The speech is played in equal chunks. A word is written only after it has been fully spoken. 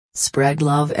Spread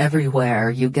love everywhere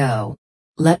you go.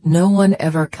 Let no one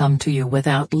ever come to you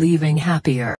without leaving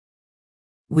happier.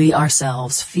 We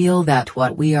ourselves feel that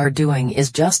what we are doing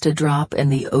is just a drop in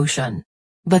the ocean.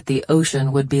 But the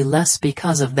ocean would be less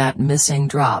because of that missing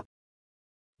drop.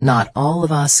 Not all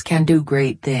of us can do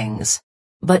great things.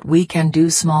 But we can do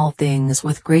small things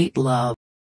with great love.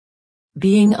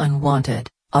 Being unwanted,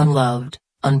 unloved,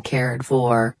 uncared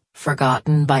for,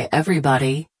 forgotten by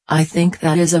everybody, I think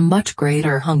that is a much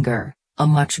greater hunger, a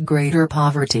much greater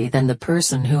poverty than the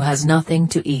person who has nothing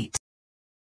to eat.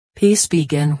 Peace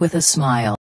begins with a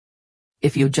smile.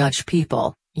 If you judge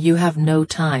people, you have no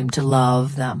time to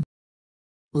love them.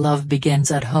 Love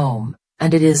begins at home,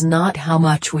 and it is not how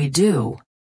much we do,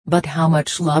 but how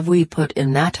much love we put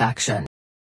in that action.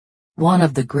 One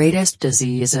of the greatest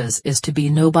diseases is to be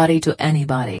nobody to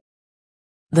anybody.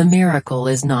 The miracle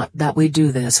is not that we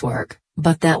do this work,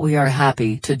 but that we are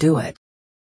happy to do it.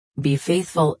 Be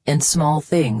faithful in small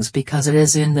things because it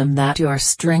is in them that your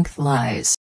strength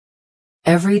lies.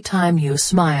 Every time you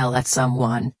smile at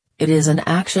someone, it is an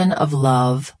action of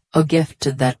love, a gift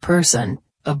to that person,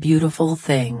 a beautiful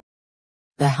thing.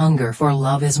 The hunger for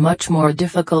love is much more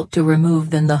difficult to remove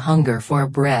than the hunger for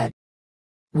bread.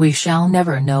 We shall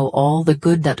never know all the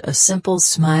good that a simple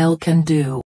smile can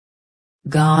do.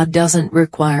 God doesn't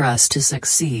require us to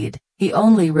succeed, He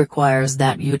only requires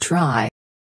that you try.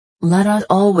 Let us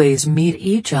always meet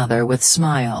each other with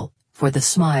smile, for the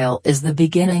smile is the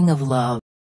beginning of love.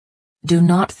 Do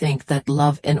not think that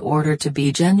love in order to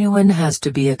be genuine has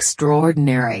to be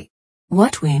extraordinary.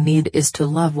 What we need is to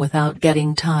love without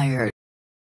getting tired.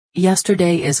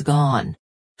 Yesterday is gone.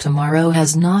 Tomorrow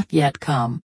has not yet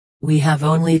come. We have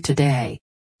only today.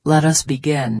 Let us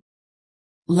begin.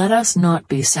 Let us not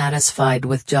be satisfied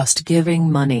with just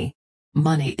giving money.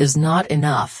 Money is not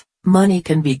enough. Money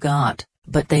can be got,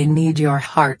 but they need your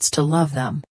hearts to love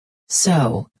them.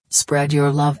 So, spread your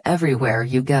love everywhere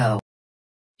you go.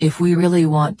 If we really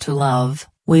want to love,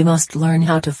 we must learn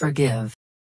how to forgive.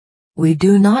 We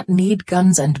do not need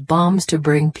guns and bombs to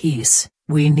bring peace,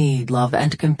 we need love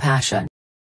and compassion.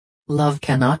 Love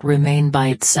cannot remain by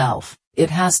itself, it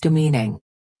has to meaning.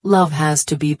 Love has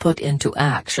to be put into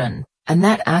action, and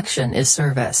that action is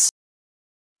service.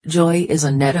 Joy is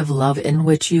a net of love in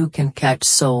which you can catch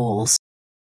souls.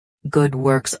 Good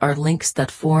works are links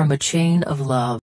that form a chain of love.